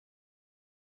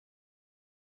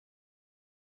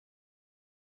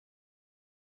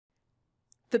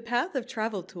The path of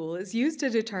travel tool is used to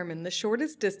determine the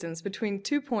shortest distance between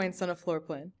 2 points on a floor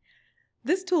plan.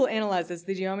 This tool analyzes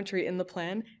the geometry in the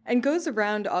plan and goes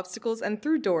around obstacles and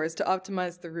through doors to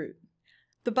optimize the route.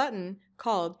 The button,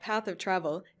 called Path of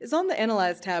Travel, is on the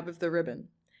Analyze tab of the ribbon.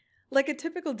 Like a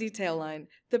typical detail line,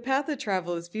 the path of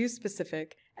travel is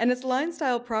view-specific, and its line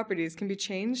style properties can be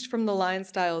changed from the Line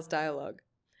Styles dialog.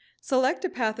 Select a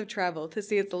path of travel to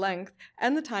see its length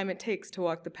and the time it takes to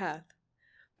walk the path.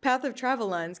 Path of travel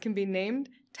lines can be named,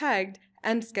 tagged,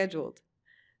 and scheduled.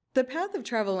 The path of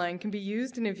travel line can be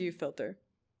used in a view filter.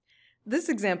 This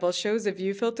example shows a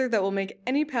view filter that will make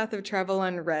any path of travel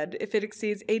line red if it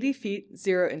exceeds 80 feet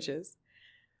 0 inches.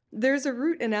 There is a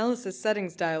route analysis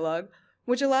settings dialog,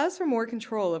 which allows for more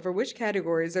control over which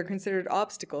categories are considered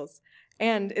obstacles,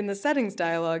 and in the settings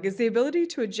dialog is the ability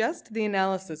to adjust the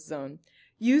analysis zone,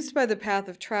 used by the path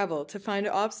of travel to find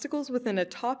obstacles within a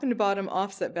top and bottom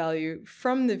offset value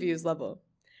from the view's level.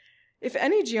 If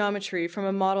any geometry from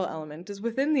a model element is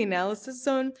within the analysis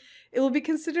zone, it will be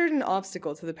considered an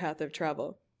obstacle to the path of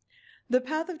travel. The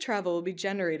path of travel will be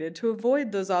generated to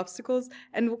avoid those obstacles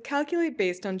and will calculate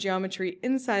based on geometry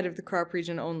inside of the crop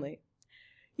region only.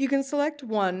 You can select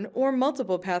one or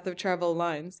multiple path of travel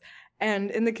lines, and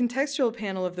in the contextual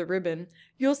panel of the ribbon,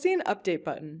 you'll see an update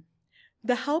button.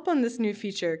 The help on this new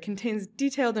feature contains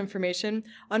detailed information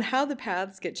on how the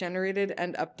paths get generated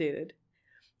and updated.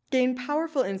 Gain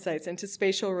powerful insights into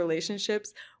spatial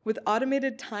relationships with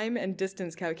automated time and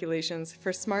distance calculations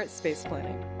for smart space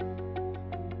planning.